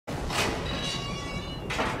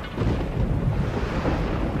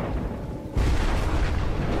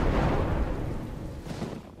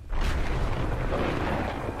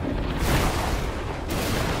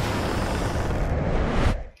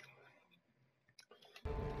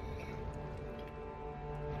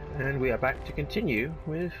And we are back to continue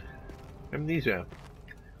with Amnesia.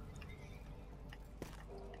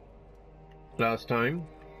 Last time,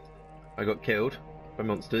 I got killed by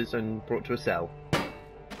monsters and brought to a cell.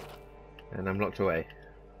 And I'm locked away.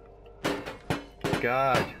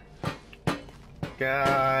 God!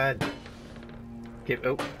 God! Keep.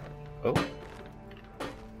 Oh! Oh!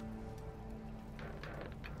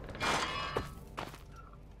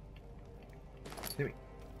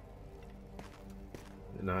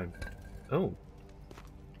 No. Oh.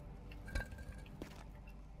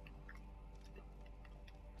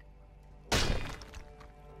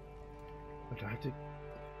 What do I have to?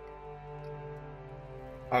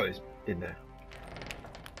 Oh, it's in there.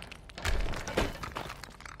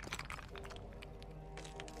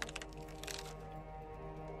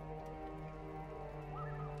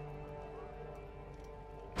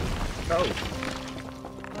 Oh.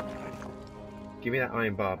 Give me that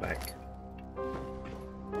iron bar back.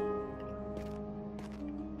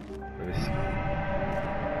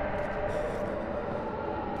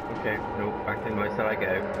 Okay, no, back in my cell I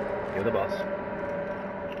go. You're the boss.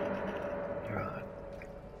 God.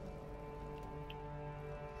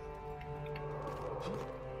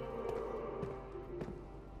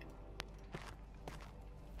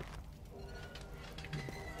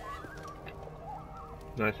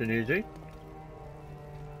 Nice and easy.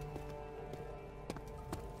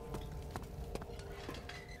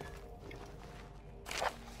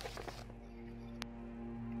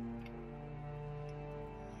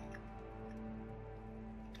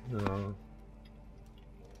 Oh.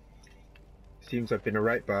 Seems I've been a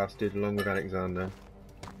right bastard along with Alexander.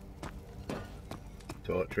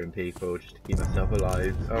 Torturing people just to keep myself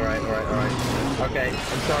alive. Alright, alright, alright. Okay,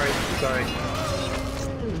 I'm sorry.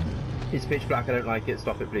 It's pitch black, I don't like it.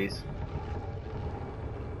 Stop it, please.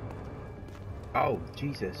 Oh,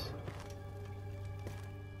 Jesus.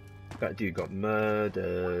 That dude got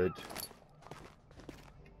murdered.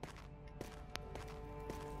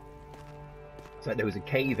 It's like there was a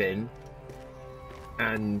cave in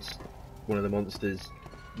and one of the monsters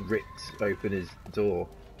ripped open his door.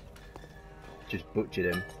 Just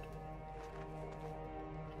butchered him.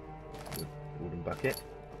 Wooden bucket.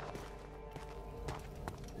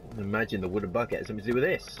 Imagine the wooden bucket has something to do with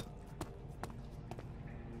this.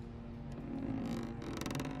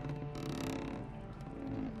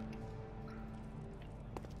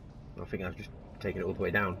 I think I've just taken it all the way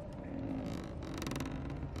down.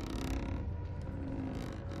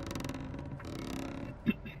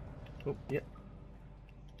 Oh, yep.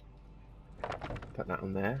 Put that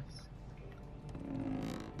on there.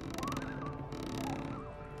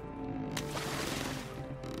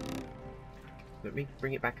 Let me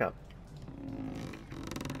bring it back up.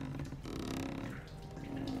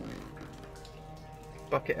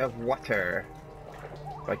 Bucket of water.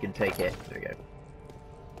 If I can take it. There we go.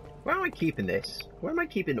 Where am I keeping this? Where am I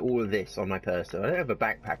keeping all of this on my person? I don't have a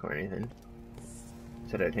backpack or anything.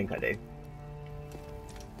 So I don't think I do.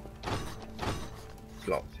 It's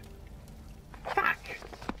locked. Fuck!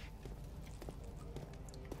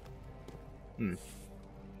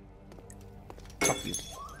 Fuck you.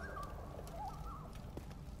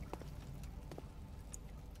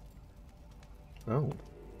 Oh.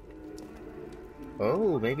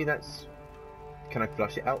 Oh, maybe that's... Can I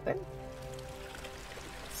flush it out then?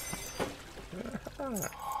 Oh,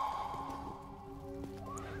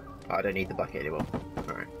 I don't need the bucket anymore.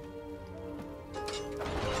 Alright.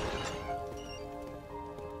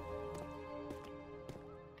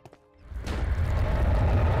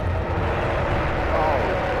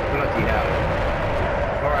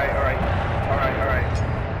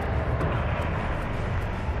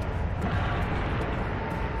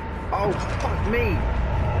 Oh, fuck me!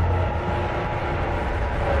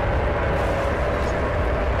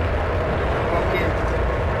 Fucking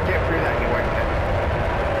get through that, you wanker.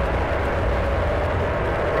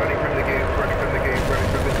 Running from the goop, running from the goop, running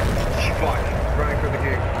from the... Fuck! Running from the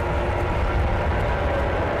goop.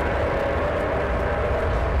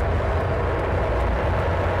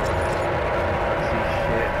 See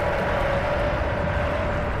shit.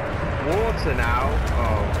 Water now?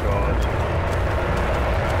 Oh god.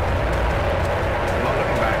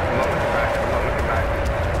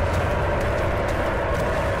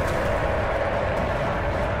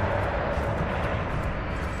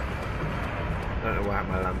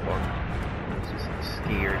 My lamp on. I was just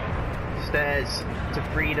scared. Stairs to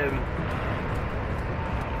freedom.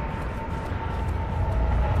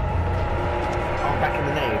 Oh, back in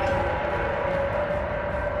the nave.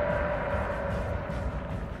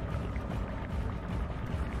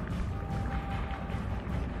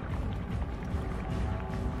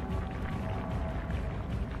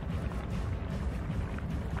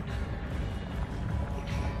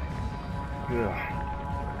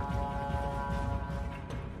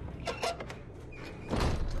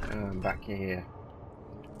 back here.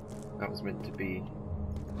 That was meant to be...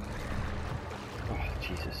 Oh,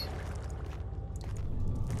 Jesus.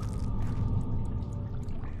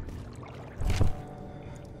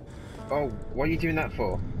 Oh, what are you doing that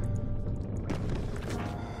for?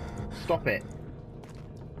 Stop it.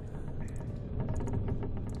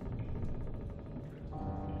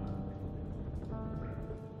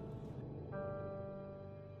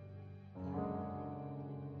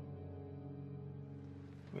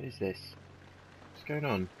 What is this? What's going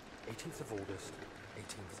on? 18th of August,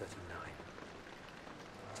 1839.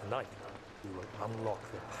 Tonight, we will unlock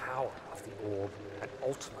the power of the orb and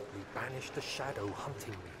ultimately banish the shadow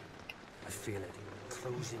hunting me. I feel it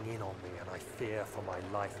closing in on me, and I fear for my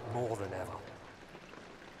life more than ever.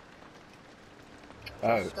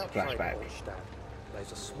 Oh, Just it's a outside flashback. Olstadt,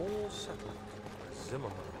 there's a small settlement where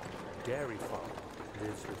Zimmerman, a dairy farmer,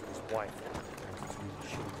 lives with his wife and 3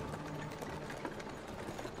 children.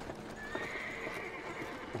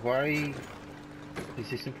 Why is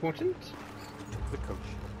this important? We took the coach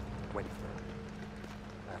and went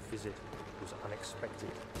there. Our visit was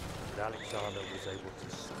unexpected, and Alexander was able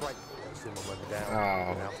to strike Zimmerman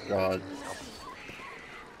down without God. waiting up.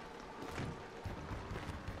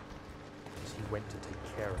 As he went to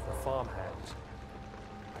take care of the farmhands,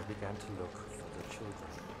 I began to look for the children.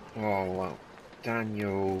 Oh, well,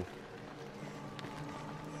 Daniel.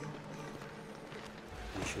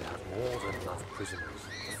 We should have more than enough prisoners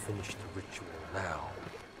to finish the ritual now.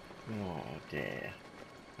 Oh dear.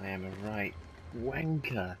 I am a right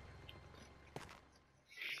wanker.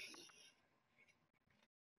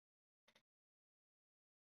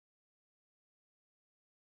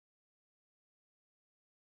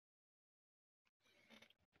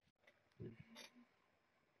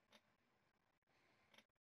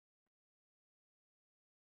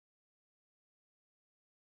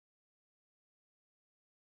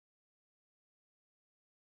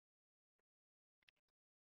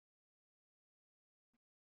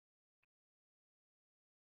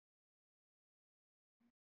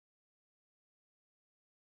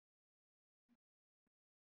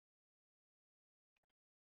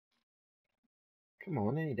 Come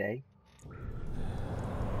on, any day.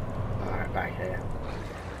 Alright, back here.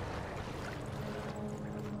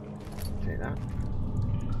 See that?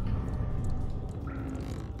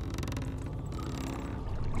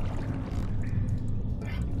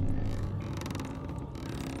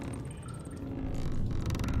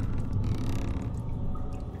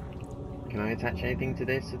 Can I attach anything to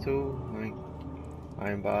this at all? Like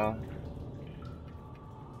iron bar?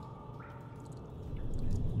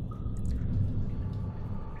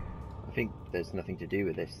 I think there's nothing to do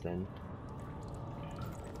with this then.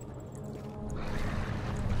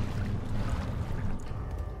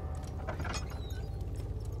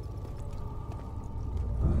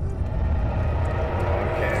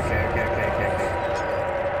 Okay.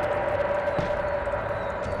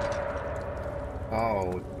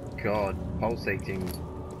 Oh God, pulsating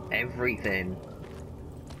everything.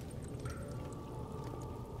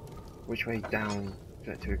 Which way down?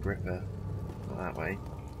 Get to Agrippa. Not that way.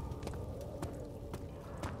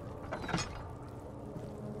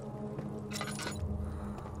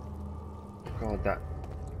 God, that...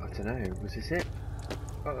 I don't know, was this it?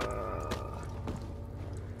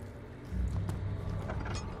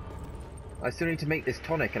 I still need to make this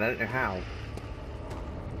tonic and I don't know how.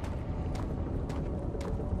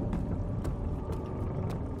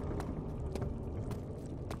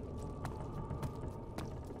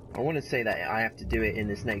 I want to say that I have to do it in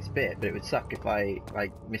this next bit, but it would suck if I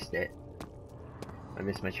missed it. I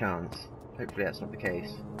missed my chance. Hopefully that's not the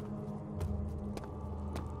case.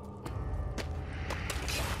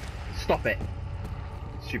 Stop it!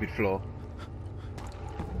 Stupid floor.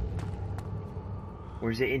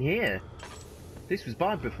 Or is it in here? This was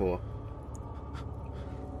barred before.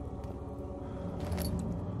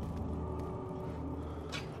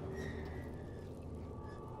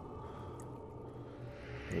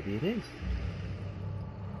 Maybe it is.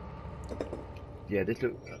 Yeah, this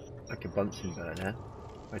looks like a Bunsen burner.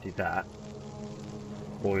 If I do that,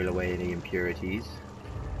 boil away any impurities.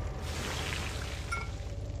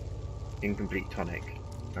 Incomplete tonic.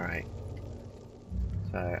 Alright.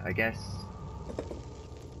 So, I guess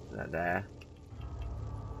that there.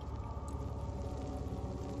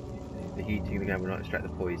 The heating again will not extract the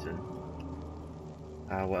poison.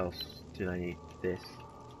 What else did I need? This.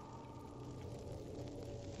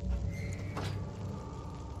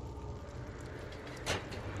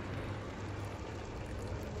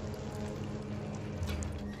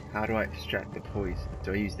 How do I extract the poison?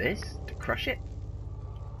 Do I use this to crush it?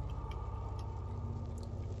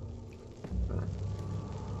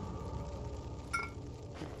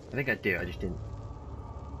 I think I do, I just didn't.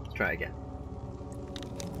 Let's try again.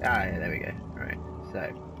 Ah, yeah, there we go. Alright,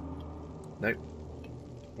 so. Nope.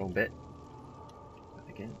 Wrong bit.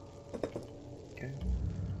 Again. Go.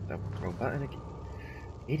 Oh, wrong button again.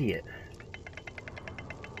 Idiot.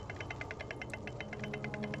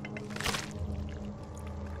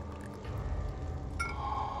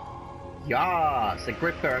 Yas!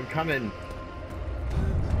 Agrippa, I'm coming!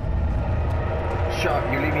 Shut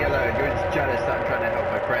up, you leave me alone. You're just jealous that I'm trying to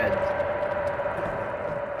help my friend.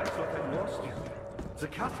 I thought I lost you. The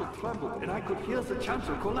castle trembled and I could hear the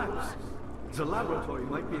chancel collapse. The laboratory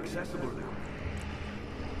might be accessible now.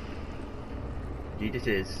 Indeed it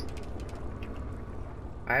is.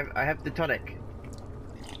 I have the tonic.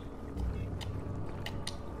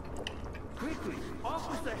 Quickly, off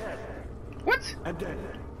with the head. What? And then,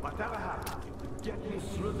 whatever happens, get me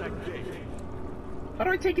through that gate. How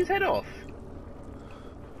do I take his head off?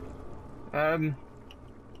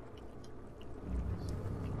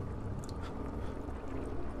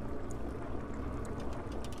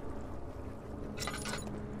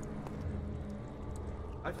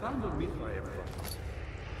 I found a Mithraeus box.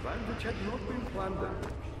 One which had not been plundered.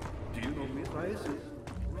 Do you know Mithraeus?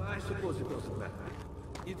 Well, I suppose it doesn't matter.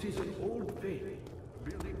 It is an old faith,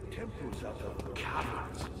 building temples out of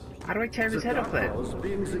caverns. How do I tear his head off then? The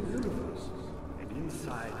being the universe, and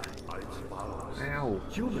inside are its followers. Ow.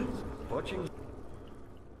 Humans watching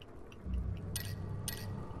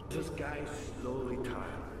the sky slowly turn.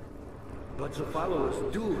 But the followers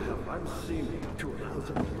do have one thing to allow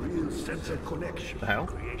them a real sense of connection The hell?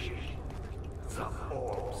 to creation. The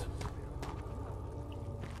orbs.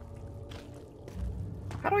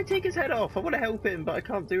 How do I take his head off? I want to help him, but I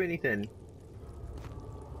can't do anything.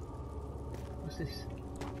 What's this?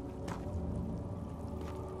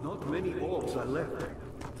 Not many orbs are left.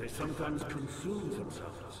 They sometimes consume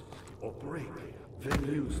themselves, or break, when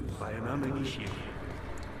used by an uninitiated.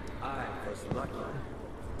 I was lucky.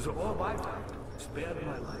 The orb I found spared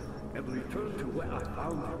my life and returned to where I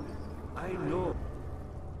found it. I know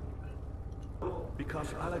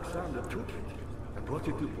because Alexander took it and brought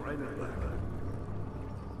it to private work.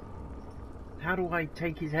 How do I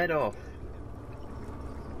take his head off?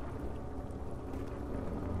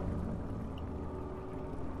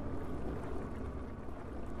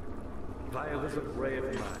 Via was a brave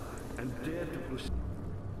man and dared to proceed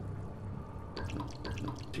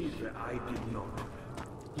where I did not.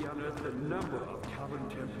 He unearthed a number of cavern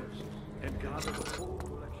temples and gathered a whole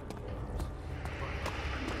collection of orbs.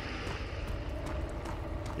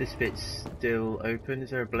 This bit's still open.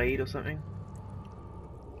 Is there a blade or something?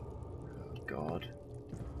 Oh, God.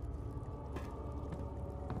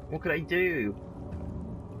 What could I do?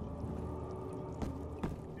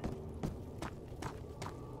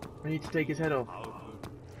 I need to take his head off.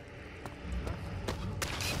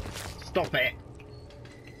 Stop it!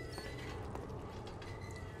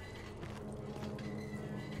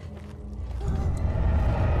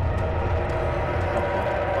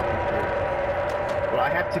 Well, I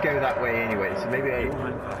have to go that way anyway, so maybe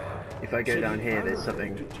if I go down here, there's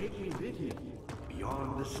something. To take me with you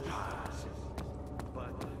beyond the stars.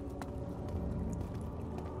 But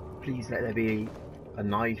Please let there be a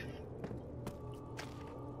knife.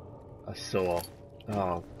 A saw.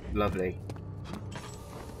 Oh, lovely.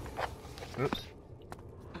 Oops.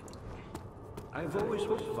 I've always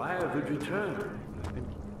hoped fire would return.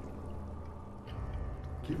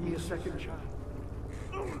 Give me a second chance.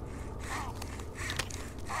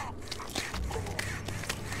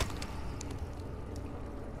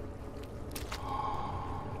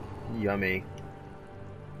 Yummy.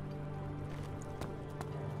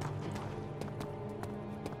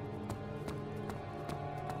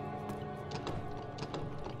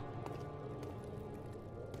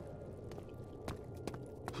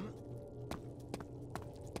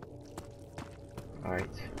 Alright,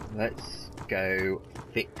 let's go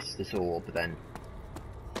fix this orb then.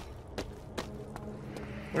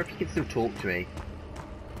 Or if you can still talk to me.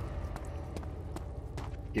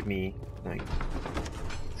 Give me, like,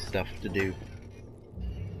 stuff to do.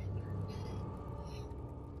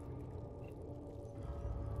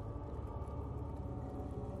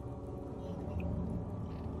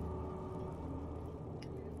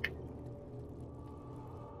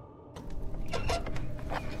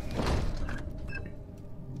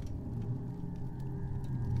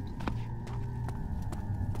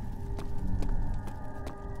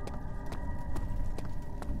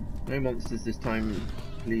 No monsters this time,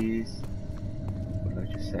 please. What did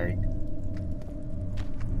I just say?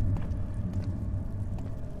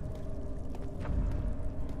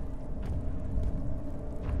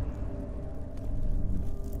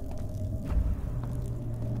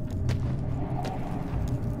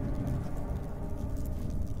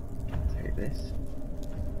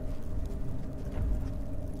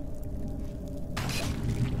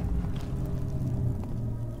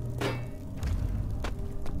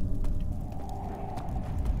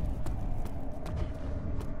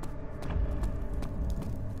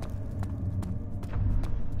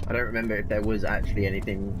 I don't remember if there was actually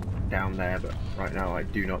anything down there, but right now I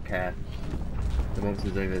do not care. The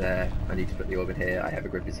monster's over there. I need to put the orb in here. I have a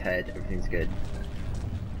grip his head. Everything's good.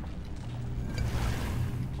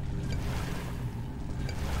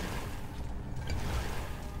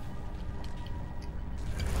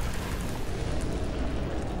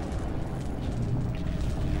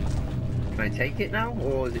 Can I take it now,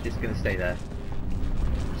 or is it just going to stay there?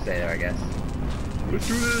 Stay there, I guess. Let's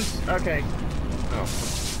do this! Okay.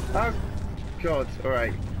 Oh. Oh, God.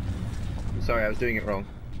 Alright. I'm sorry, I was doing it wrong.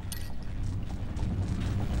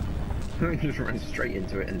 I just ran straight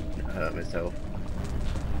into it and hurt myself.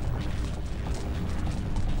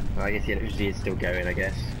 Well, I guess the electricity is still going, I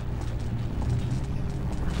guess.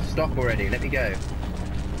 Stop already, let me go.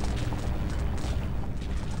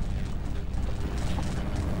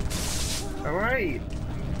 Alright!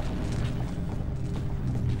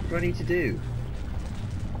 What do I need to do?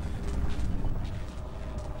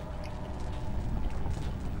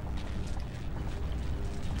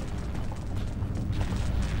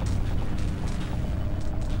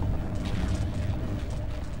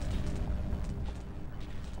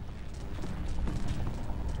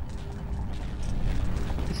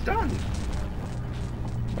 It's done!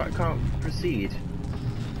 But I can't proceed.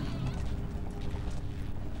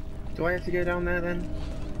 Do I have to go down there then?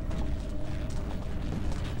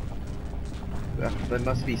 Ugh, there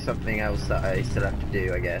must be something else that I still have to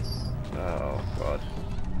do, I guess. Oh god.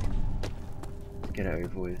 Let's get it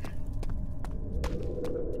over with.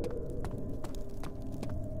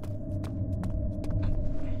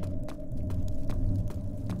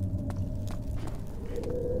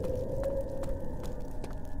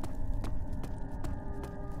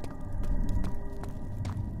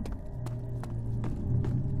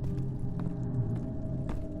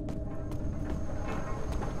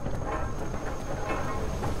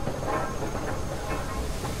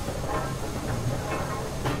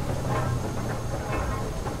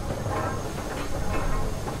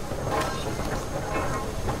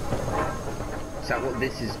 Is that what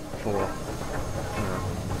this is for? No.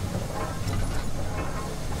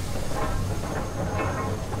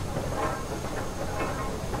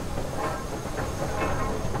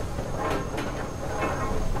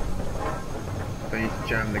 I need to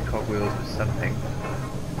jam the cogwheels with something.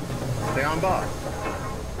 They aren't bar.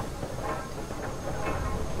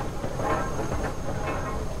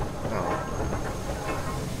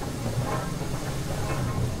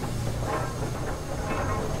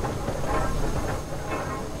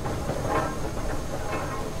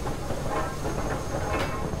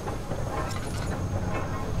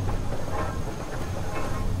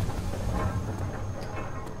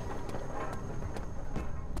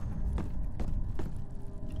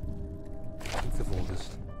 Of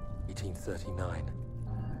August, 1839.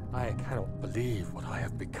 I cannot believe what I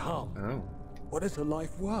have become. Oh. What is a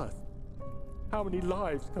life worth? How many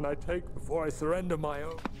lives can I take before I surrender my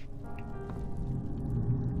own?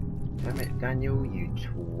 Damn it, Daniel, you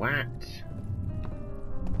twat.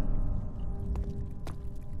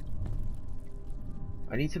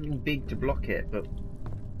 I need something big to block it, but...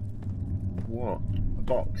 what? A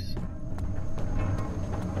box?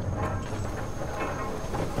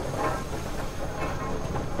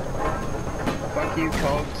 Fuck you,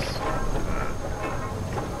 cogs.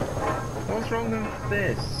 What's wrong with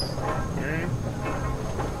this? You know?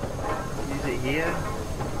 Use it here.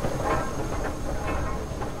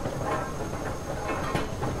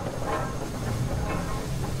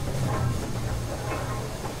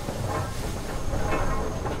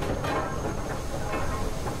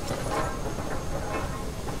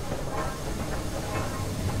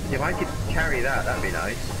 If I could carry that, that'd be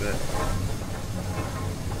nice, but...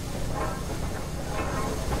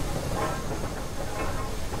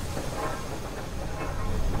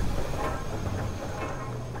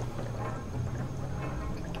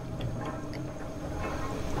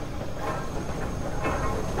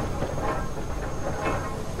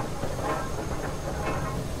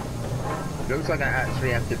 Looks like I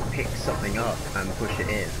actually have to pick something up and push it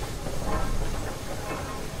in.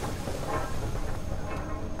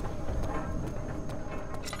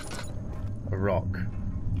 A rock.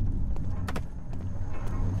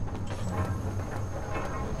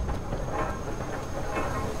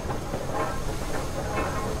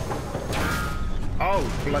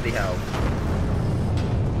 Oh, bloody hell.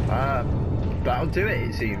 That'll do it,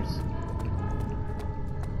 it seems.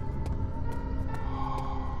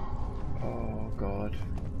 God.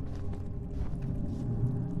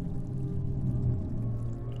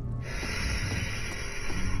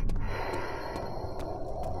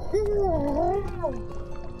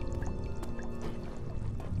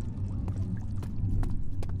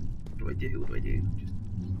 do? What do I do? Just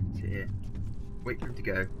sit here. Wait for him to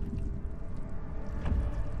go.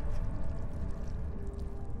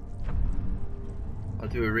 I'll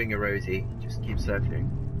do a ring of Rosie. Just keep circling.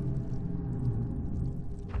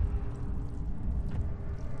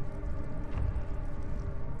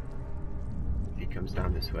 If he comes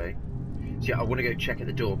down this way. See, I want to go check at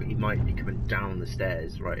the door, but he might be coming down the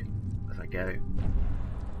stairs right as I go.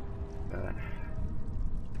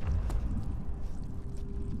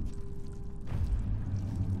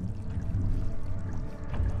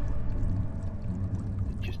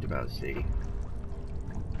 Just about to see.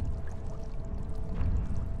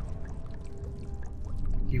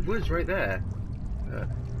 He was right there.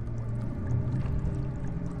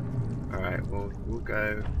 Alright, well, we'll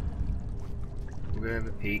go have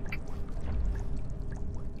a peek.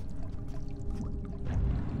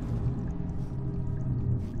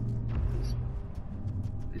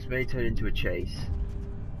 This may turn into a chase,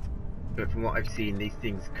 but from what I've seen, these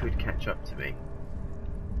things could catch up to me.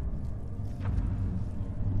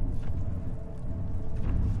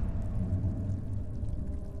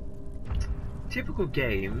 Typical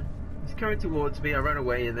game. He's coming towards me, I run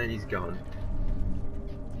away, and then he's gone.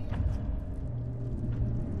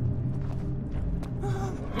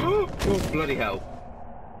 Oh, bloody hell.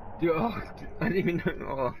 Oh, I didn't even know.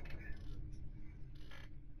 Oh.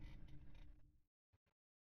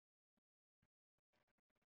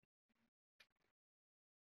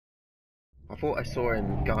 I thought I saw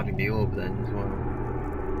him guarding the orb then as well.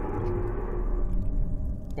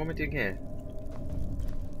 What am I doing here?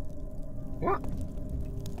 What?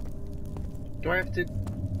 Do I have to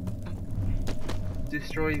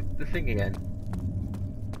destroy the thing again?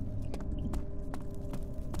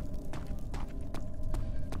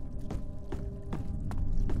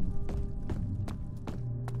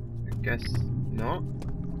 I guess not.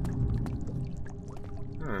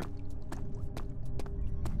 Huh.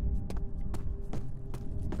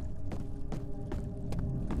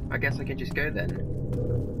 I guess I can just go then.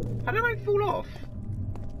 How did I fall off?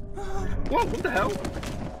 What the hell?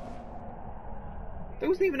 There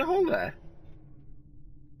wasn't even a hole there.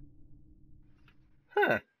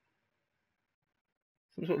 Huh.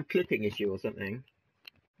 Some sort of clipping issue or something.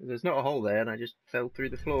 There's not a hole there and I just fell through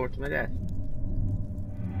the floor to my death.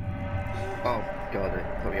 Oh god,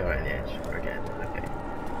 I thought we were at the edge again.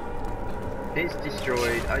 Okay. It's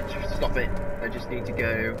destroyed. I just stop it. I just need to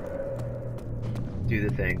go do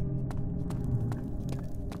the thing.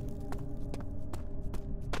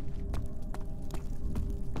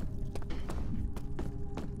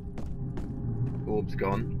 Orb's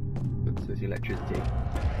gone. Looks there's electricity.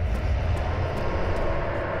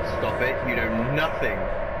 Stop it. You know nothing.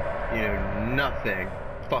 You know nothing.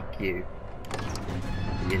 Fuck you.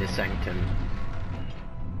 The inner sanctum.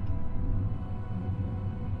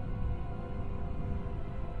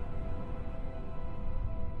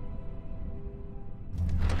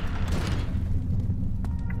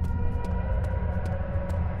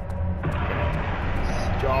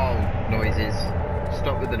 Oh, noises.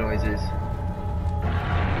 Stop with the noises.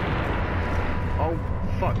 Oh,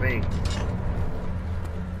 fuck me.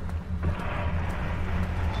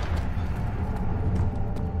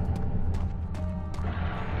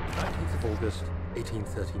 19th of August,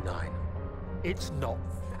 1839. It's not,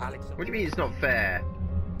 Alex. What do you mean it's not fair?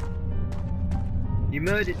 You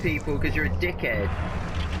murdered people because you're a dickhead.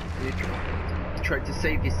 You tried to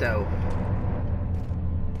save yourself.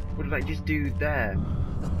 What did I just do there?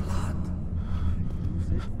 The blood.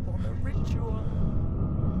 Use it for the ritual.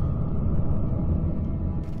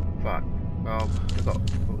 Fuck. Well, I got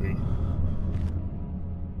all these.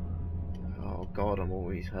 Oh god, I'm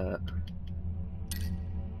always hurt.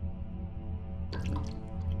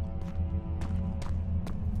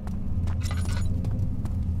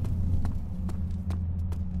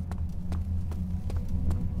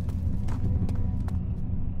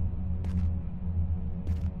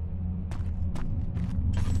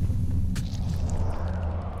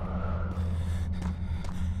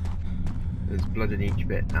 There's blood in each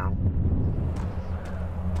bit now.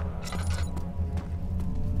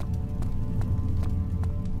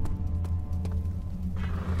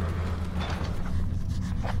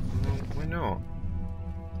 No, why not?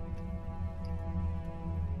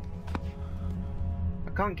 I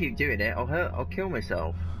can't keep doing it. I'll kill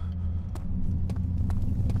myself.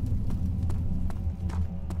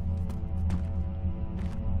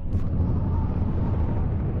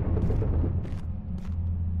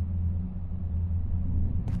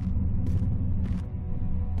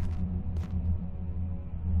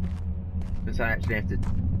 So I actually have to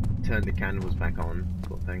turn the candles back on,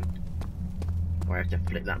 sort of thing. Or I have to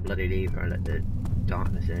flip that bloody lever and let the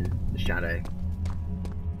darkness in, the shadow.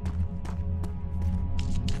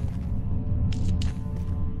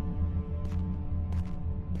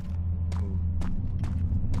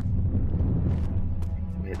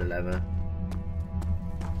 Hit the lever.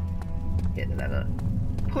 Hit the lever.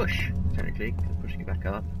 Push! Technically, pushing it back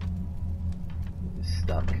up. It's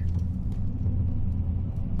stuck.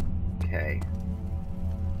 Okay.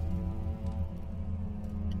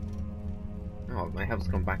 Oh, my health's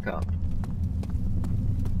gone back up.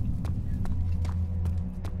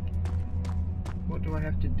 What do I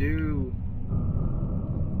have to do?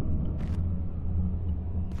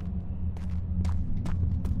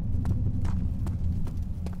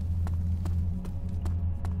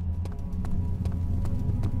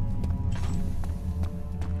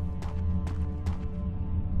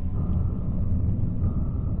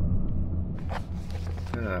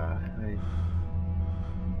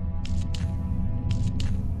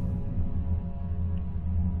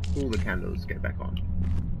 All the candles go back on.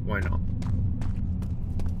 Why not?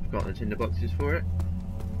 I've got the tinder boxes for it.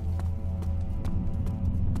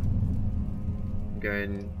 I'm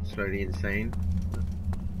going slowly insane.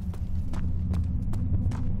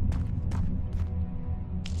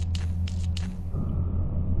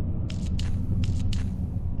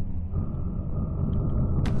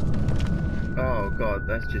 Oh god,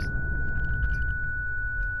 that's just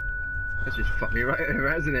fucked me right over,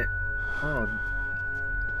 hasn't it? Oh.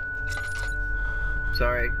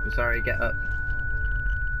 I'm sorry, get up.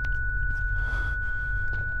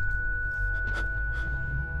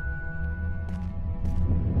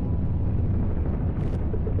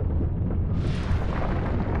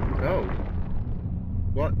 Oh.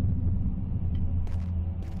 What?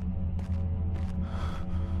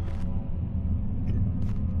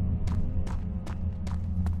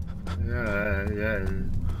 Yeah.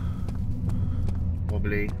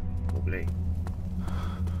 Wobbly.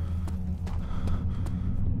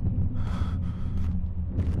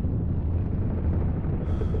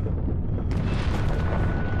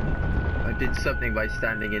 I did something by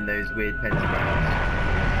standing in those weird pentagrams.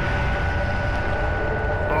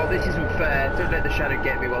 Oh, this isn't fair. Don't let the shadow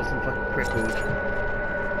get me whilst I'm fucking crippled.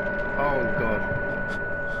 Oh god.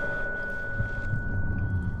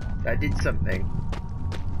 I did something.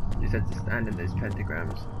 You just had to stand in those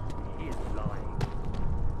pentagrams. He is lying.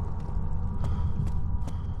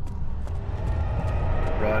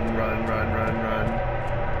 Run.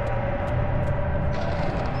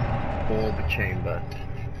 Orb chamber.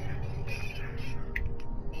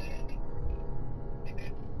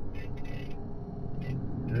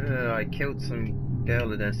 I killed some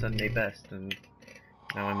girl in her Sunday best and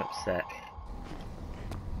now I'm upset.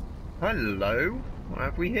 Hello? What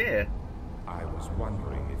have we here? I was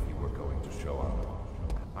wondering if you were going to show up.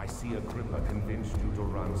 I see Agrippa convinced you to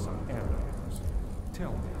run some errands.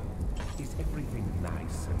 Tell me, is everything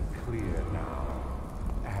nice and clear now?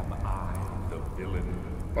 Am I the villain?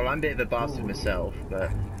 Well, I'm a bit of a bastard myself, but...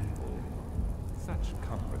 Such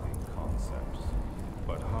comforting concepts,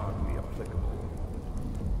 but hardly applicable.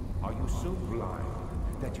 Are you so blind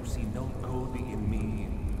that you see no good in me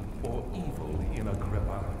or evil in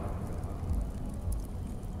Agrippa?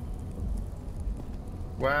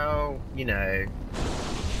 Well, you know,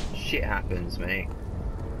 shit happens, mate.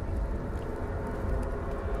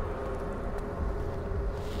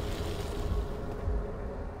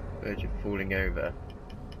 Verge of falling over.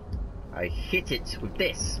 I hit it with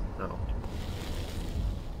this! Oh.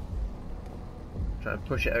 Try and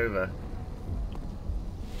push it over.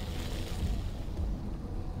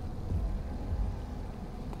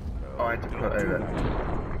 Oh, I had to put it over.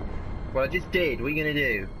 Well, I just did. What are you gonna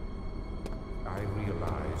do? I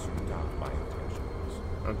realize you doubt my intentions.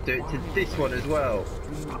 I'll do it to this one as well.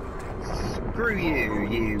 Screw you,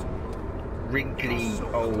 you wrinkly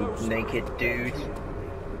old naked dude.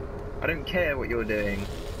 I don't care what you're doing.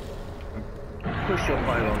 Push your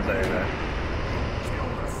pylons over.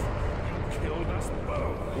 Killed us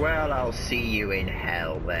both. Well, I'll see you in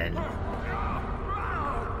hell then.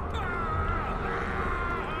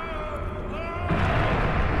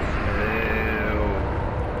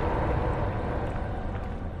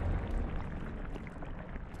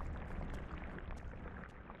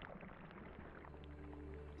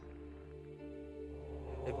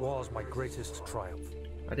 It was my greatest triumph.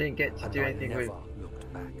 I didn't get to do anything with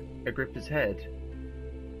looked back. Agrippa's head.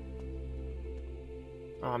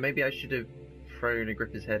 Oh, maybe I should have thrown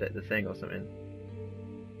Agrippa's head at the thing or something.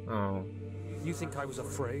 Oh. You think I was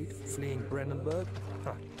afraid, fleeing Brennenburg?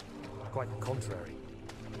 Huh. Quite the contrary.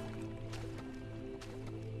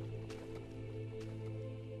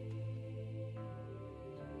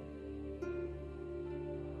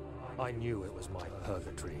 I knew it was my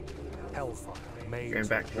purgatory. Hellfire made Going to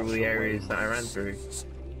back through all wash the away areas that I my ran through. sins.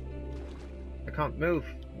 I can't move.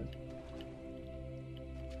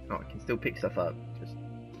 Oh, I can still pick stuff up. Just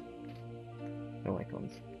no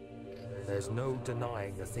icons. There's no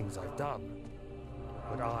denying the things I've done,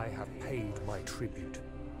 but I have paid my tribute.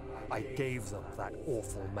 I gave them that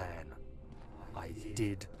awful man. I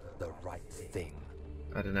did the right thing.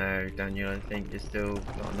 I don't know, Daniel. I think you're still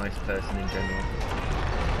not a nice person in general.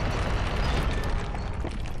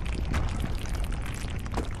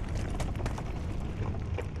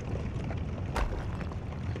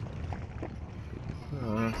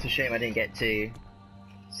 Oh, it's a shame I didn't get to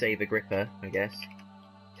save Agrippa, I guess,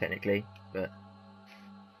 technically, but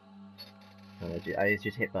I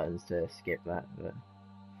just hit buttons to skip that. But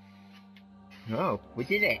oh, we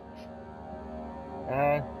did it!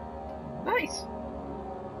 Nice.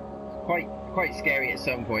 Quite scary at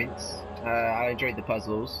some points. I enjoyed the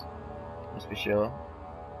puzzles, that's for sure.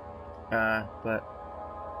 But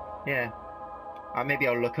yeah, maybe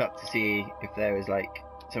I'll look up to see if there was like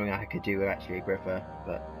something I could do with actually Agrippa.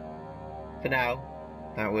 But for now,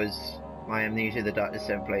 that was my Amnesia: The Dark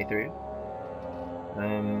Descent playthrough.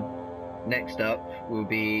 Next up will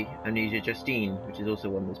be Amnesia Justine, which is also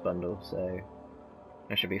one in this bundle, so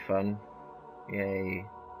that should be fun. Yay!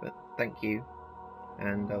 But thank you,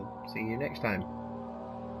 and I'll see you next time.